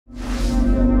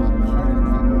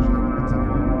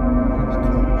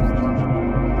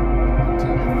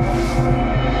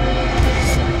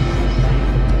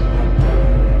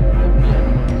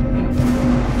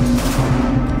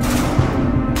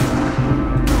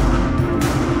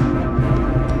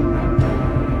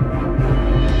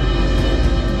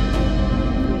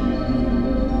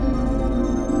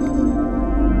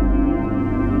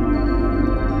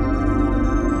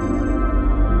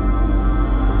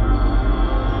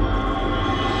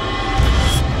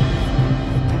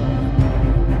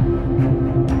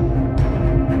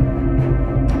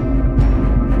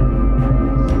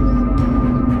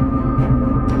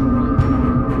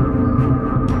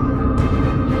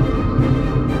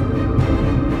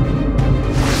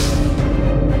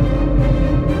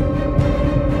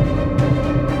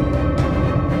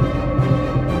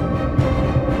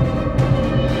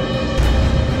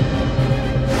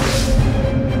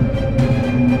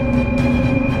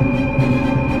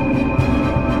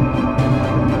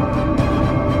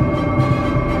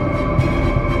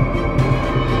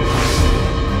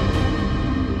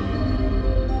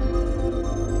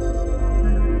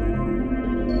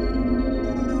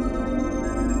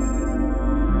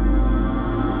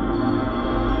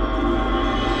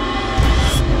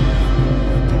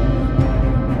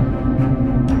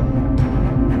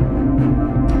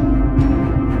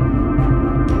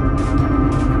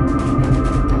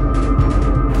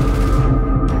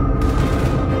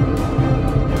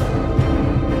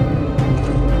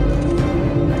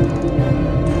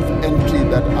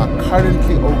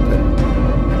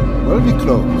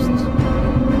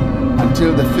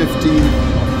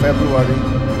February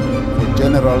for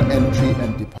general entry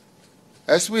and departure.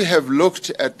 As we have looked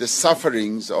at the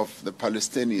sufferings of the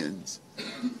Palestinians,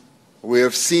 we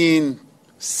have seen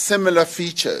similar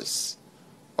features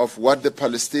of what the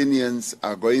Palestinians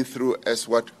are going through as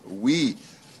what we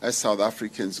as South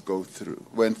Africans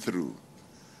went through.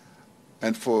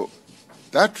 And for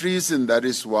that reason, that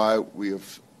is why we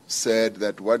have said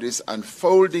that what is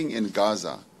unfolding in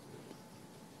Gaza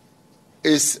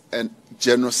is a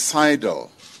genocidal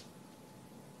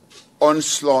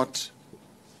onslaught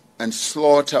and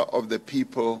slaughter of the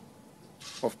people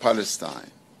of Palestine.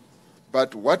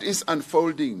 But what is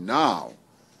unfolding now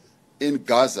in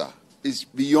Gaza is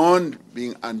beyond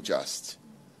being unjust.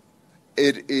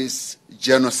 It is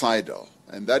genocidal,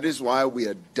 and that is why we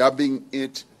are dubbing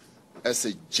it as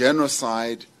a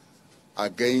genocide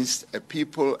against a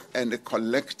people and a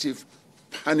collective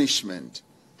punishment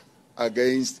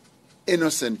against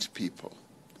innocent people.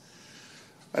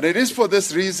 And it is for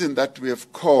this reason that we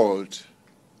have called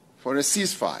for a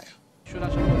ceasefire.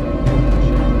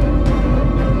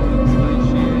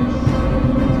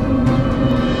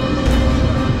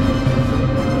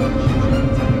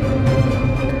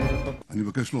 אני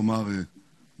מבקש לומר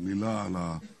מילה על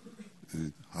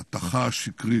ההתחה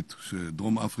השקרית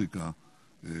שדרום אפריקה,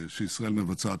 שישראל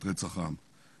מבצעת רצח עם.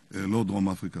 לא דרום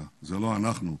אפריקה, זה לא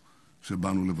אנחנו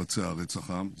שבאנו לבצע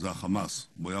רצח עם, זה החמאס.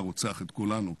 הוא היה רוצח את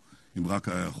כולנו אם רק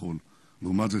היה יכול.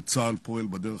 לעומת זה צה"ל פועל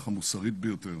בדרך המוסרית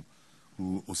ביותר.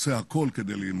 הוא עושה הכל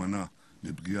כדי להימנע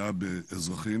לפגיעה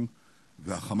באזרחים,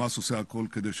 והחמאס עושה הכל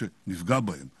כדי שנפגע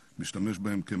בהם, משתמש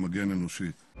בהם כמגן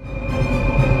אנושי.